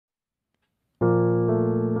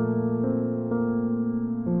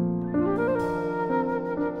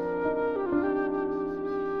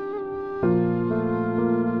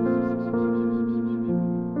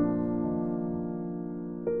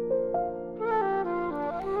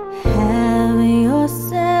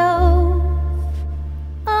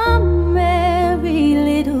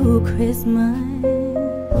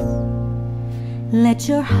Let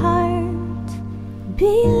your heart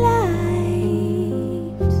be light.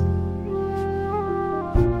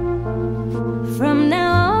 From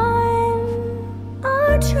now on,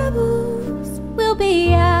 our troubles will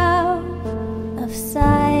be out of sight.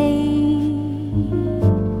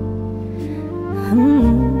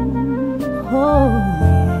 Oh,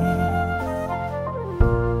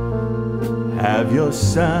 yeah. Have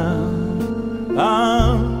yourself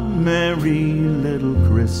a merry little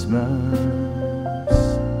Christmas.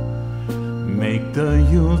 Make the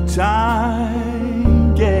Yuletide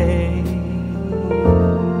gay.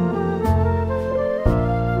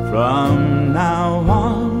 From now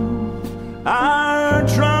on, our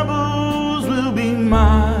troubles will be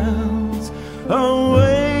miles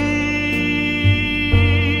away.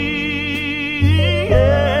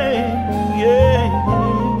 Yeah, yeah.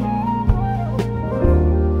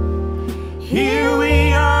 Here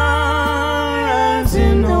we are as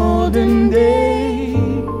in olden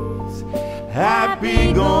days,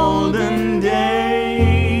 happy golden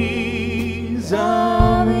days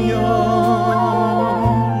of yore.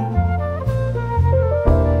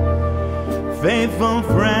 Faithful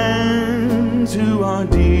friends who are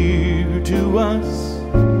dear to us,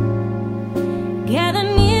 gather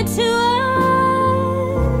near to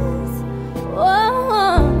us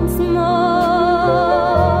once more.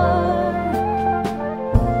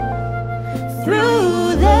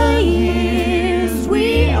 Through the years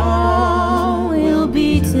we all will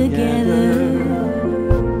be together,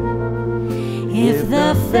 if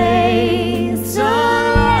the fates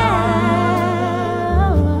allow.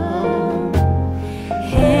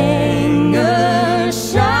 Hang a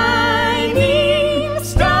shining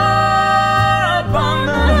star upon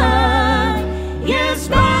the highest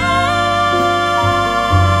bough,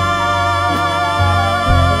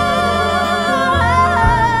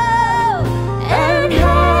 and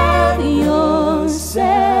have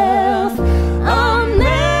yourself a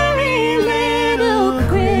merry little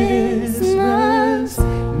Christmas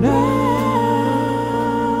now.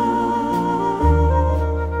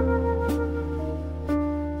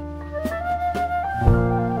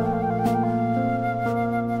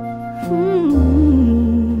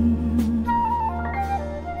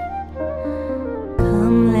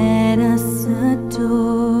 Come, let us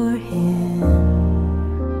adore Him.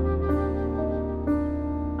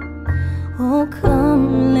 Oh,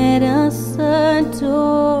 come, let us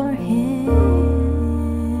adore Him.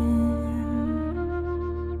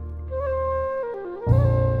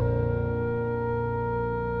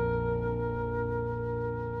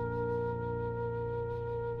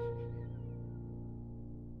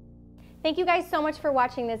 Thank you guys so much for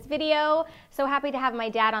watching this video. So happy to have my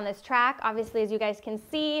dad on this track. Obviously, as you guys can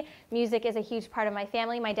see, music is a huge part of my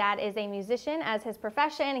family. My dad is a musician as his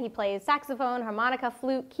profession. He plays saxophone, harmonica,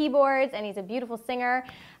 flute, keyboards, and he's a beautiful singer.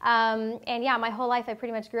 And yeah, my whole life I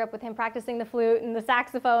pretty much grew up with him practicing the flute and the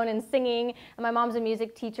saxophone and singing. And my mom's a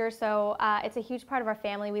music teacher, so it's a huge part of our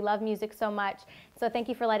family. We love music so much. So thank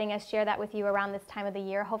you for letting us share that with you around this time of the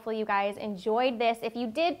year. Hopefully you guys enjoyed this. If you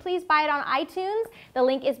did, please buy it on iTunes. The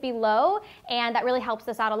link is below, and that really helps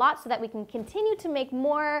us out a lot so that we can continue to make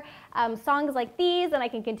more songs like these, and I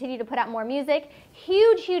can continue to put out more music.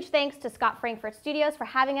 Huge, huge thanks to Scott Frankfurt Studios for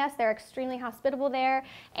having us. They're extremely hospitable there,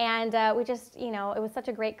 and we just, you know, it was such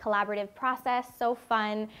a great collaborative process, so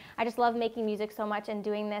fun. I just love making music so much and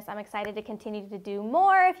doing this. I'm excited to continue to do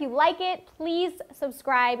more. If you like it, please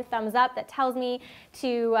subscribe, thumbs up. That tells me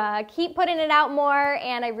to keep putting it out more,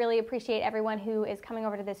 and I really appreciate everyone who is coming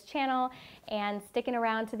over to this channel and sticking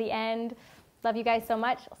around to the end. Love you guys so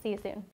much. I'll see you soon.